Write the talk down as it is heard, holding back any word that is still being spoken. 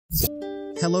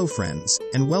Hello friends,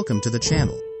 and welcome to the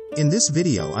channel. In this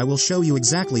video I will show you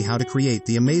exactly how to create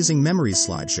the amazing memories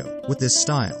slideshow with this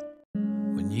style.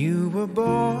 When you were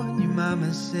born, your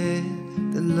mama said,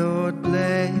 the Lord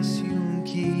bless you and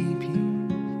keep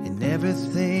you. In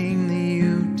everything that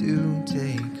you do,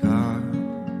 take heart.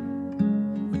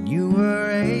 When you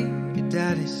were 8, your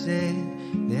daddy said,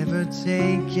 never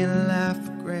take your life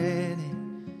for granted.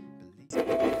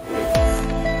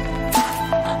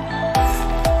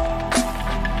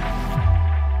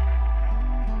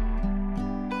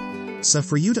 So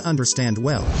for you to understand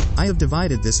well, I have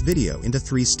divided this video into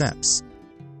 3 steps.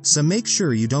 So make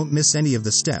sure you don't miss any of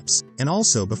the steps, and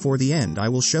also before the end I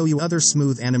will show you other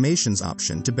smooth animations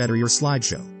option to better your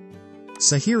slideshow.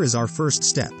 So here is our first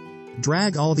step.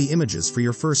 Drag all the images for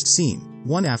your first scene,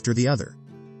 one after the other.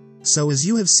 So as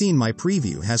you have seen, my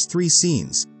preview has 3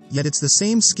 scenes, yet it's the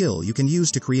same skill you can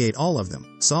use to create all of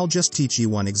them, so I'll just teach you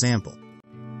one example.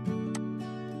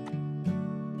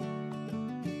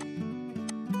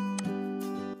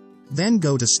 Then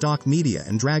go to stock media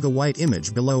and drag a white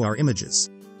image below our images.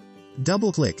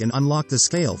 Double-click and unlock the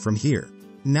scale from here.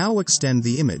 Now extend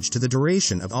the image to the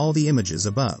duration of all the images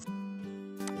above.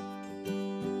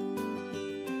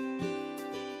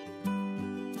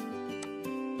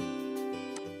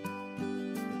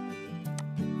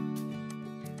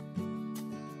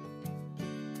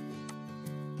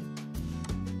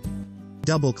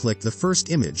 Double-click the first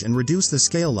image and reduce the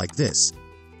scale like this,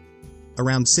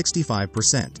 around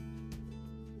 65%.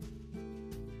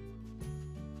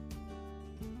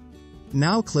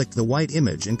 Now click the white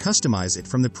image and customize it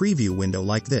from the preview window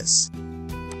like this.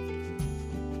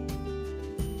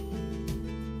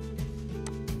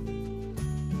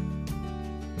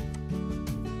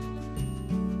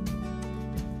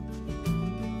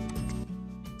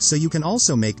 So you can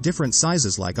also make different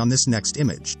sizes like on this next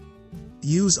image.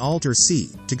 Use Alt+C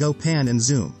to go pan and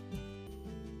zoom.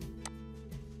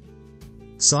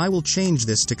 So I will change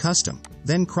this to custom,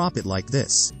 then crop it like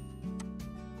this.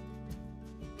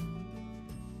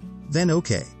 Then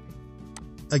OK.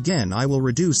 Again I will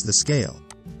reduce the scale.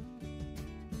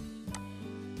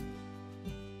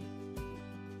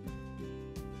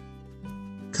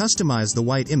 Customize the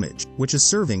white image, which is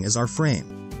serving as our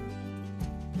frame.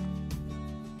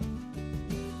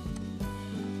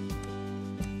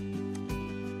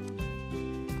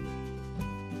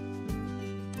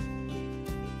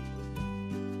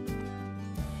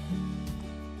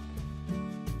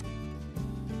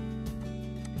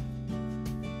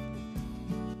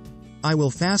 I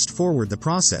will fast forward the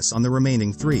process on the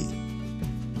remaining 3.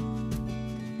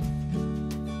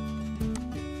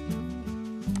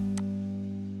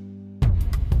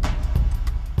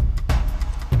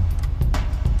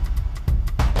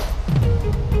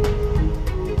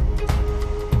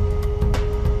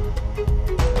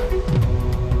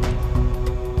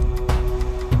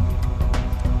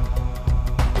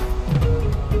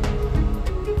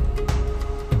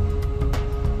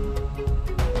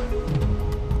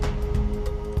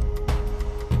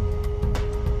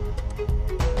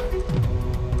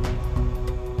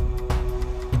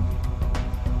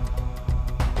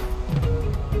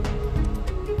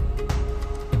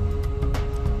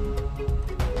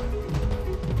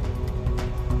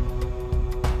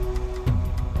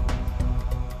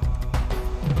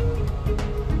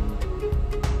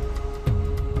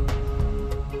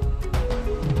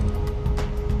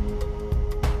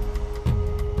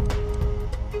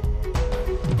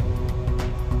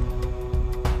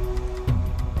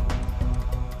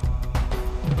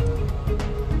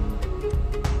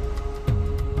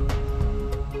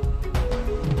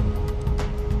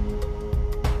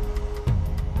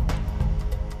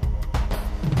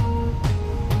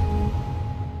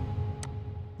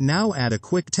 Now add a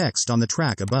quick text on the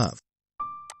track above.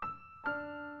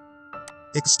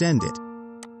 Extend it.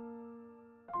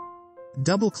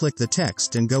 Double-click the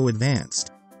text and go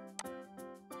Advanced.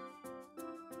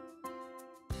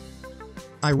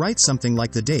 I write something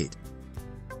like the date,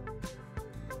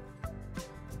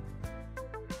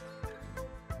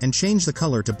 and change the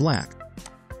color to black,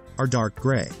 or dark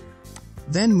gray.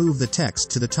 Then move the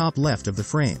text to the top left of the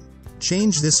frame.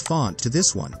 Change this font to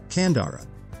this one, Kandara.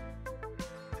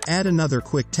 Add another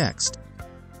quick text.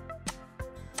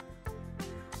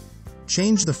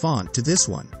 Change the font to this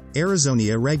one,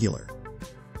 Arizonia Regular.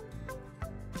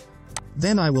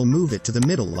 Then I will move it to the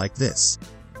middle like this.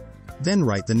 Then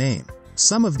write the name.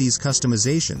 Some of these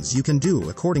customizations you can do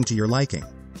according to your liking.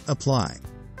 Apply.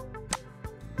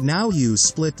 Now use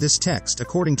split this text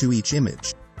according to each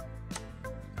image.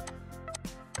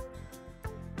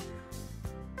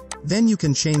 Then you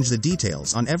can change the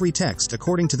details on every text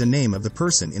according to the name of the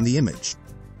person in the image.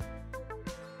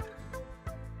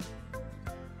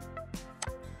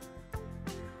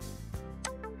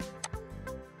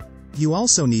 You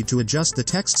also need to adjust the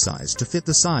text size to fit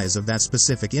the size of that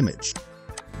specific image.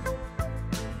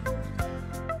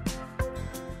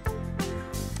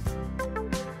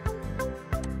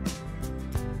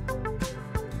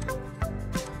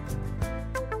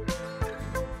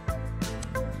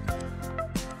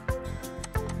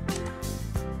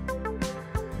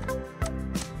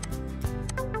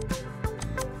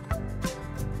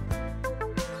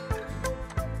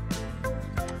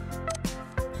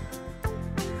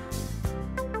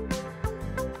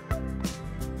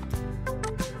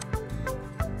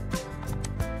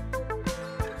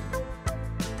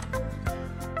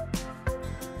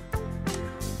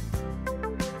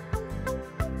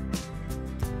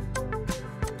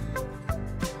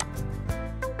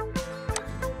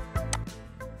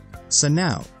 So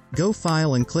now, go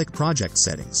File and click Project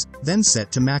Settings, then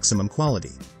set to Maximum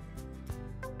Quality.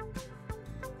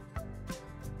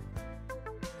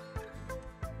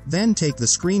 Then take the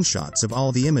screenshots of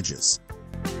all the images.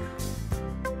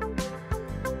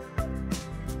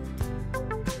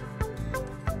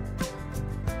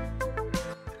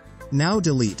 Now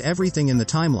delete everything in the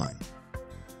timeline.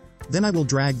 Then I will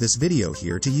drag this video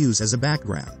here to use as a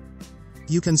background.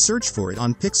 You can search for it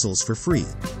on Pixels for free.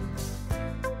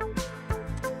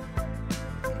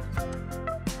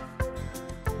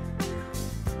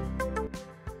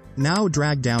 Now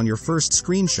drag down your first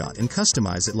screenshot and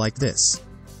customize it like this.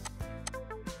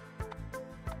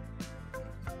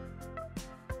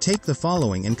 Take the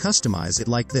following and customize it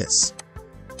like this.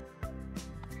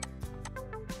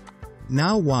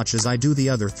 Now watch as I do the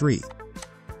other three.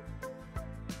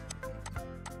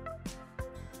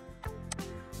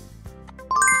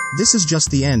 This is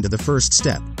just the end of the first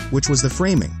step, which was the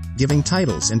framing, giving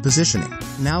titles and positioning.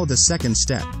 Now the second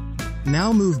step.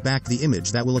 Now move back the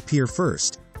image that will appear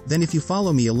first. Then if you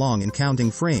follow me along in counting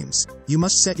frames, you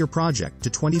must set your project to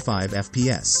 25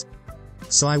 FPS.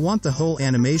 So I want the whole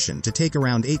animation to take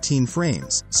around 18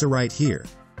 frames, so right here.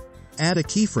 Add a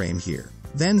keyframe here,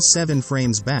 then 7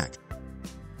 frames back.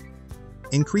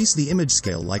 Increase the image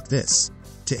scale like this,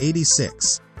 to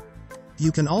 86.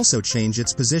 You can also change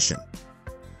its position.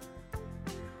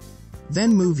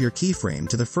 Then move your keyframe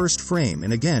to the first frame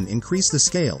and again increase the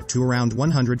scale to around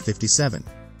 157.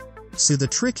 So the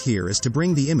trick here is to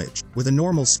bring the image, with a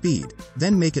normal speed,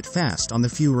 then make it fast on the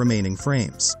few remaining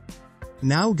frames.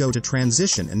 Now go to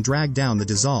Transition and drag down the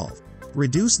dissolve.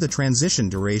 Reduce the transition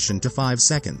duration to 5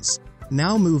 seconds.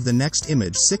 Now move the next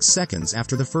image 6 seconds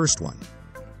after the first one.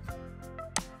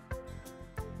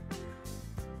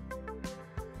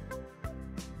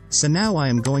 So now I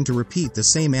am going to repeat the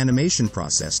same animation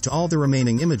process to all the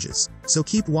remaining images, so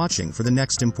keep watching for the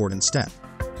next important step.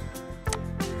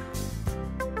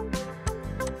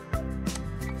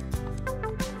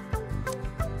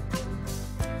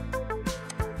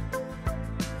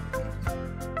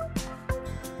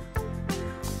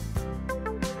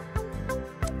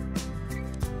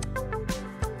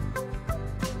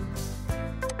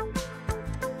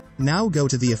 Now go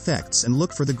to the effects and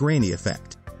look for the grainy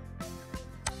effect.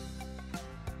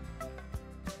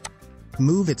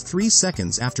 Move it 3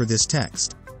 seconds after this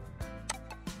text.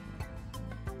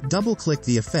 Double-click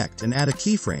the effect and add a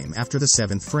keyframe after the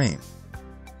 7th frame.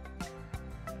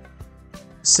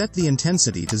 Set the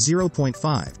intensity to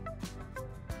 0.5.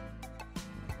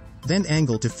 Then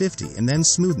angle to 50 and then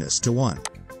smoothness to 1.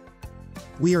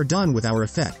 We are done with our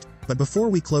effect, but before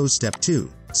we close step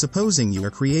 2, supposing you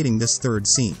are creating this third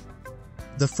scene.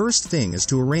 The first thing is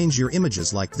to arrange your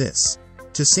images like this.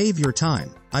 To save your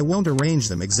time, I won't arrange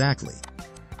them exactly.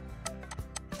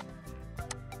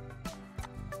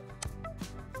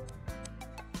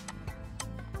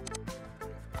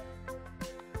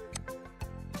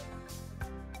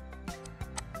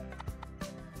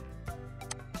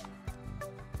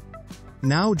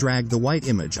 Now drag the white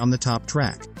image on the top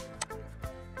track.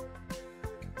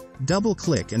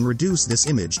 Double-click and reduce this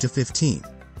image to 15.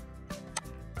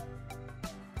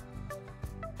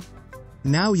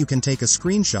 Now you can take a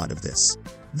screenshot of this.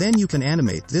 Then you can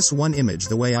animate this one image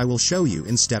the way I will show you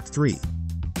in step 3.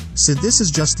 So this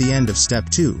is just the end of step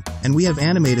 2, and we have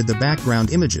animated the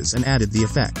background images and added the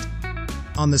effect.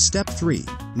 On the step 3,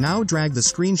 now drag the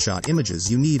screenshot images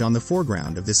you need on the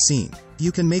foreground of this scene.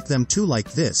 You can make them 2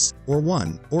 like this, or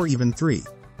 1, or even 3.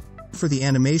 For the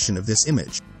animation of this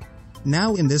image.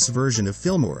 Now in this version of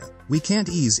Filmora, we can't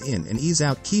ease in and ease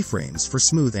out keyframes for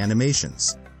smooth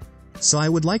animations. So I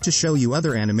would like to show you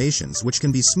other animations which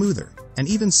can be smoother, and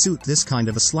even suit this kind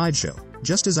of a slideshow,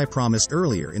 just as I promised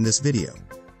earlier in this video.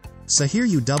 So here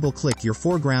you double-click your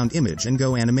foreground image and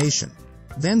go Animation.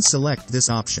 Then select this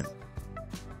option.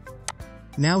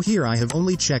 Now here I have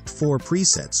only checked 4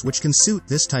 presets which can suit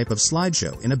this type of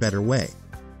slideshow in a better way.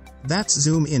 That's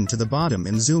zoom in to the bottom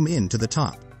and zoom in to the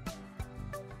top.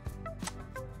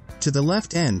 To the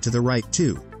left and to the right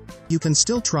too. You can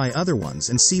still try other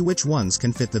ones and see which ones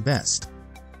can fit the best.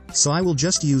 So I will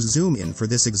just use zoom in for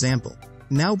this example.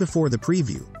 Now before the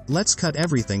preview, let's cut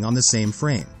everything on the same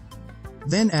frame.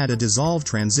 Then add a dissolve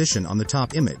transition on the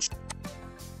top image.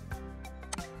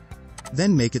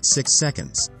 Then make it 6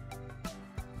 seconds.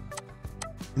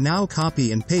 Now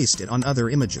copy and paste it on other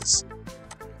images.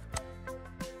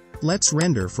 Let's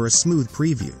render for a smooth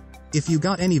preview. If you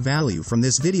got any value from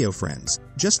this video, friends,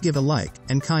 just give a like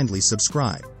and kindly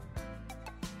subscribe.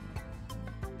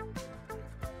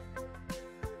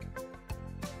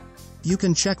 You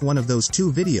can check one of those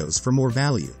 2 videos for more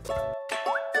value.